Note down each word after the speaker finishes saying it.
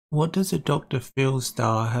What does a Dr. Phil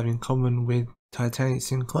star have in common with Titanic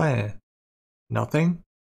Sinclair? Nothing?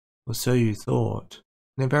 Or so you thought.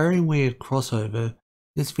 In a very weird crossover,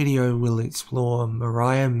 this video will explore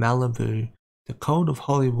Mariah Malibu, the cult of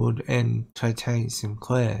Hollywood, and Titanic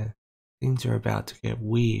Sinclair. Things are about to get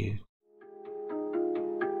weird.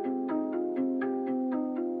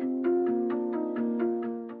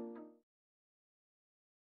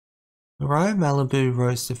 Mariah Malibu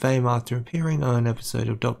rose to fame after appearing on an episode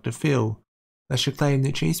of Dr. Phil, where she claimed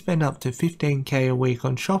that she spent up to $15,000 a week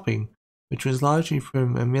on shopping, which was largely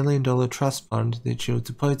from a $1 million trust fund that she would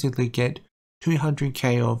supposedly get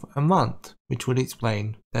 $200,000 of a month, which would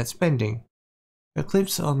explain that spending. Her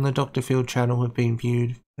clips on the Dr. Phil channel have been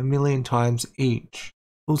viewed 1 million times each.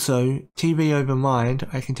 Also, TV over Mind,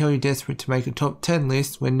 I can tell you're desperate to make a top 10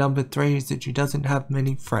 list when number 3 is that she doesn't have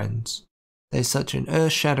many friends. There's such an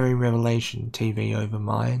earth-shattering revelation, TV over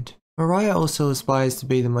Mind. Mariah also aspires to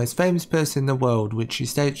be the most famous person in the world, which she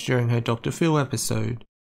states during her Dr. Phil episode,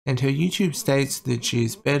 and her YouTube states that she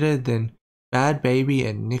is better than Bad Baby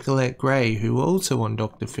and Nicolette Gray, who were also on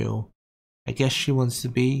Dr. Phil. I guess she wants to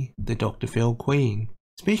be the Dr. Phil queen.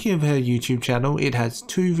 Speaking of her YouTube channel, it has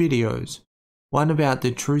 2 videos, one about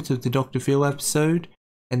the truth of the Dr. Phil episode,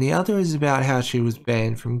 and the other is about how she was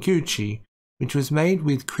banned from Gucci, which was made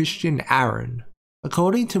with Christian Aaron.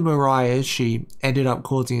 According to Mariah, she ended up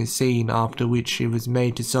causing a scene after which she was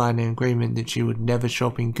made to sign an agreement that she would never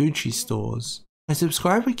shop in Gucci stores. Her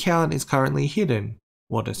subscriber count is currently hidden.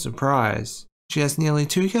 What a surprise. She has nearly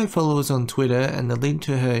 2,000 followers on Twitter and the link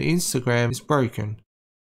to her Instagram is broken.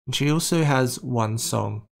 And she also has 1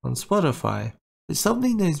 song on Spotify. But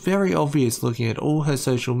something that is very obvious looking at all her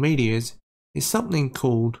social medias is something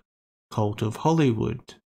called Cult of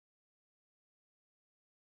Hollywood.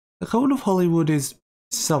 The Cult of Hollywood is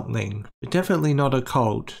something, but definitely not a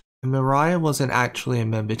cult, and Mariah wasn't actually a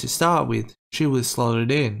member to start with, she was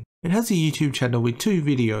slotted in. It has a YouTube channel with 2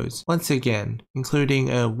 videos, once again,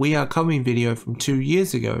 including a We Are Coming video from 2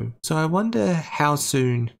 years ago, so I wonder how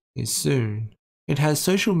soon is soon. It has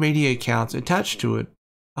social media accounts attached to it,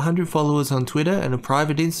 100 followers on Twitter and a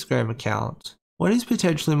private Instagram account. What is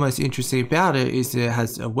potentially most interesting about it is that it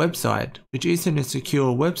has a website, which isn't a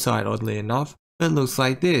secure website oddly enough, but looks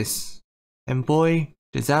like this. And boy,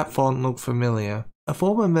 does that font look familiar. A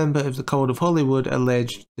former member of the Cult of Hollywood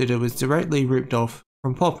alleged that it was directly ripped off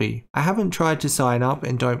from Poppy. I haven't tried to sign up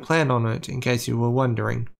and don't plan on it, in case you were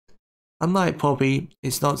wondering. Unlike Poppy,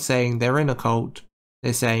 it's not saying they're in a cult,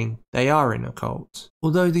 they're saying they are in a cult.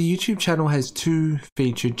 Although the YouTube channel has 2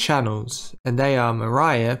 featured channels, and they are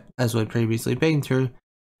Mariah, as we've previously been through,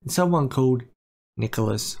 and someone called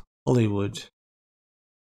Nicholas Hollywood.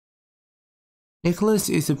 Nicholas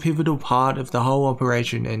is a pivotal part of the whole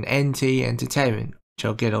operation in NT Entertainment, which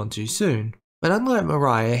I'll get onto soon. But unlike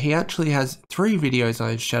Mariah, he actually has 3 videos on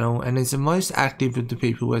his channel and is the most active of the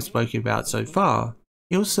people we've spoken about so far.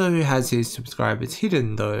 He also has his subscribers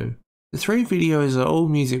hidden though. The 3 videos are all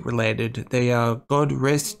music related. They are God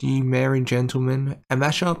Rest Ye Merry Gentlemen, A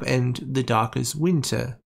Mashup, and The Darkest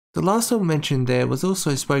Winter. The last song mentioned there was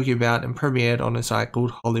also spoken about and premiered on a site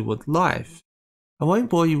called Hollywood Life. I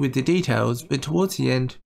won't bore you with the details, but towards the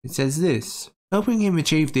end, it says this. Helping him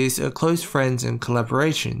achieve this are close friends and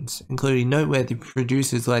collaborations, including noteworthy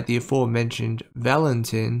producers like the aforementioned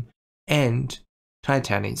Valentin and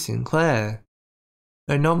Titanic Sinclair.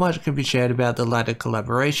 Though not much can be shared about the latter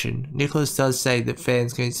collaboration, Nicholas does say that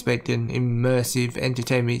fans can expect an immersive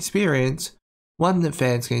entertainment experience, one that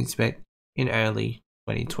fans can expect in early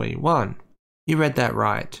 2021. You read that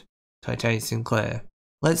right, Titanic Sinclair.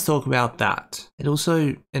 Let's talk about that. And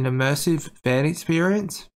also, an immersive fan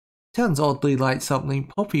experience? Sounds oddly like something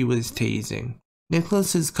Poppy was teasing.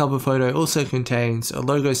 Nicholas's cover photo also contains a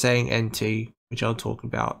logo saying NT, which I'll talk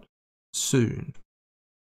about soon.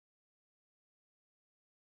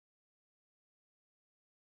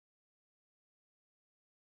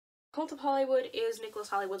 Cult of Hollywood is Nicholas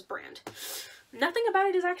Hollywood's brand. Nothing about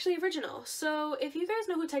it is actually original, so if you guys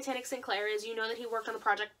know who Titanic Sinclair is, you know that he worked on the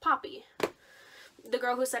project Poppy. The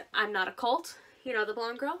girl who said, "I'm not a cult," you know, the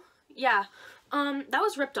blonde girl? Yeah, that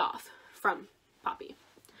was ripped off from Poppy.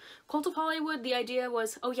 Cult of Hollywood, the idea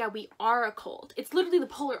was, oh yeah, we are a cult. It's literally the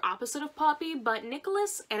polar opposite of Poppy, but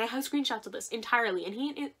Nicholas, and I have screenshots of this entirely, and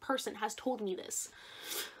he in person has told me this.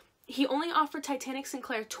 He only offered Titanic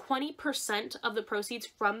Sinclair 20% of the proceeds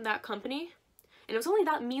from that company, and it was only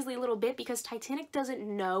that measly little bit because Titanic doesn't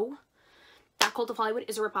know that Cult of Hollywood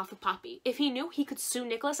is a ripoff of Poppy. If he knew, he could sue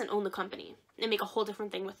Nicholas and own the company and make a whole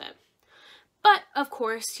different thing with it. But, of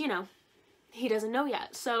course, you know, he doesn't know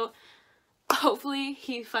yet. So, hopefully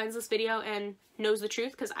he finds this video and knows the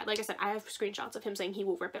truth, because like I said, I have screenshots of him saying he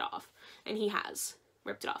will rip it off, and he has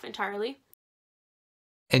ripped it off entirely.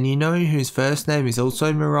 And you know whose first name is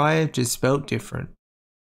also Mariah, just spelt different?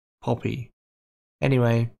 Poppy.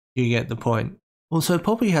 Anyway, you get the point. Also,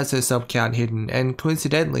 Poppy has her sub count hidden, and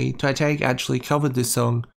coincidentally, Titanic actually covered the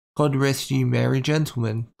song God Rest You Merry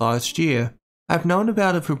Gentlemen last year. I've known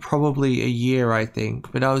about it for probably a year, I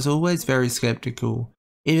think, but I was always very skeptical.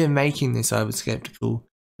 Even making this, I was skeptical.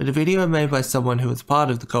 But a video made by someone who was part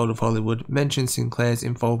of the Cult of Hollywood mentioned Sinclair's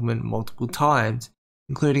involvement multiple times,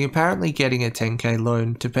 including apparently getting a $10K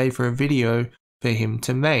loan to pay for a video for him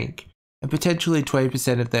to make, and potentially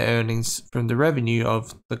 20% of their earnings from the revenue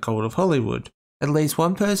of the Cult of Hollywood. At least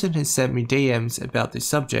one person has sent me DMs about this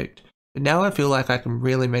subject, but now I feel like I can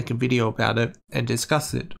really make a video about it and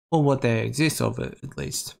discuss it, or what there exists of it at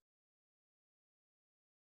least.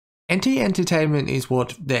 NT Entertainment is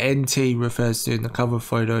what the NT refers to in the cover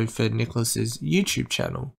photo for Nicholas's YouTube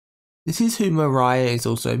channel. This is who Mariah is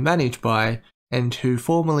also managed by, and who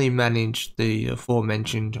formerly managed the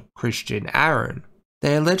aforementioned Christian Aaron.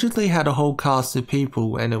 They allegedly had a whole cast of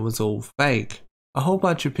people and it was all fake. A whole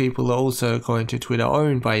bunch of people are also, according to Twitter,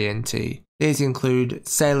 owned by NT. These include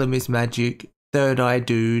Sailor Miss Magic, Third Eye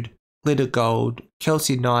Dude, Glitter Gold,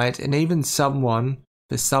 Kelsey Knight, and even someone,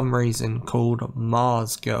 for some reason, called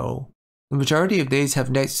Mars Girl. The majority of these have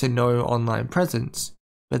next to no online presence,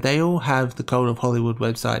 but they all have the Cult of Hollywood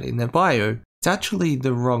website in their bio. It's actually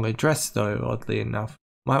the wrong address though, oddly enough.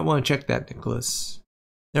 Might want to check that, Nicholas.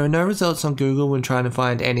 There are no results on Google when trying to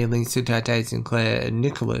find any links to Titanic Sinclair and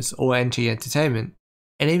Nicholas or NT Entertainment,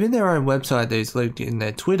 and even their own website that is linked in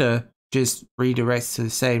their Twitter just redirects to the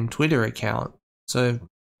same Twitter account. So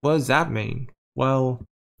what does that mean? Well,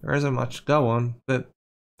 there isn't much to go on, but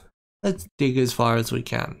let's dig as far as we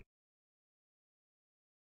can.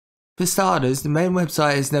 For starters, the main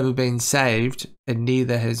website has never been saved, and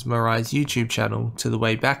neither has Mariah's YouTube channel to the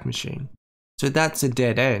Wayback Machine, so that's a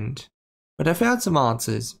dead end. But I found some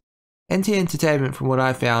answers. NT Entertainment, from what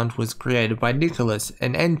I found, was created by Nicholas,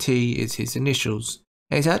 and NT is his initials,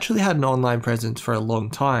 and he's actually had an online presence for a long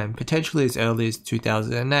time, potentially as early as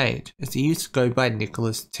 2008, as he used to go by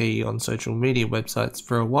Nicholas T on social media websites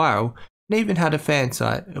for a while, and even had a fan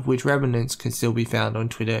site, of which remnants can still be found on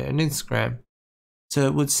Twitter and Instagram. So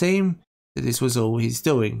it would seem that this was all he's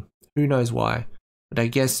doing. Who knows why, but I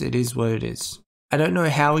guess it is what it is. I don't know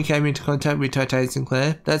how he came into contact with Titanic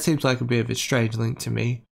Sinclair. That seems like a bit of a strange link to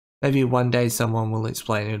me. Maybe one day someone will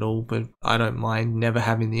explain it all, but I don't mind never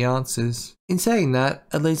having the answers. In saying that,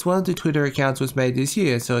 at least one of the Twitter accounts was made this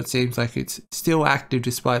year, so it seems like it's still active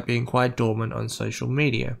despite being quite dormant on social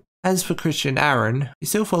media. As for Christian Aaron, he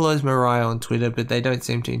still follows Mariah on Twitter, but they don't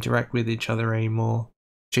seem to interact with each other anymore.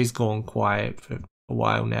 She's gone quiet for a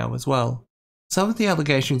while now as well. Some of the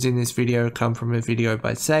allegations in this video come from a video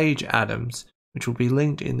by Sage Adams, which will be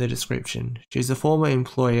linked in the description. She's a former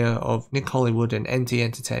employer of Nick Hollywood and NT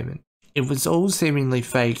Entertainment. It was all seemingly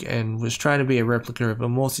fake and was trying to be a replica of a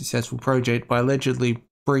more successful project by allegedly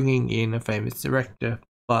bringing in a famous director.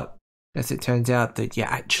 But as it turns out that you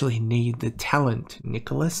actually need the talent,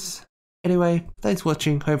 Nicholas. Anyway, thanks for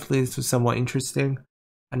watching. Hopefully this was somewhat interesting.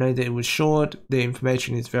 I know that it was short, the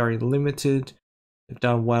information is very limited. They've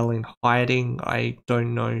done well in hiding. I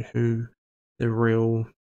don't know who the real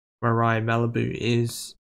Mariah Malibu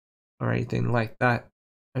is or anything like that.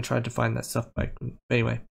 I tried to find that stuff back. But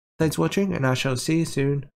anyway, thanks for watching, and I shall see you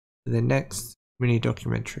soon for the next mini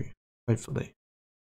documentary, hopefully.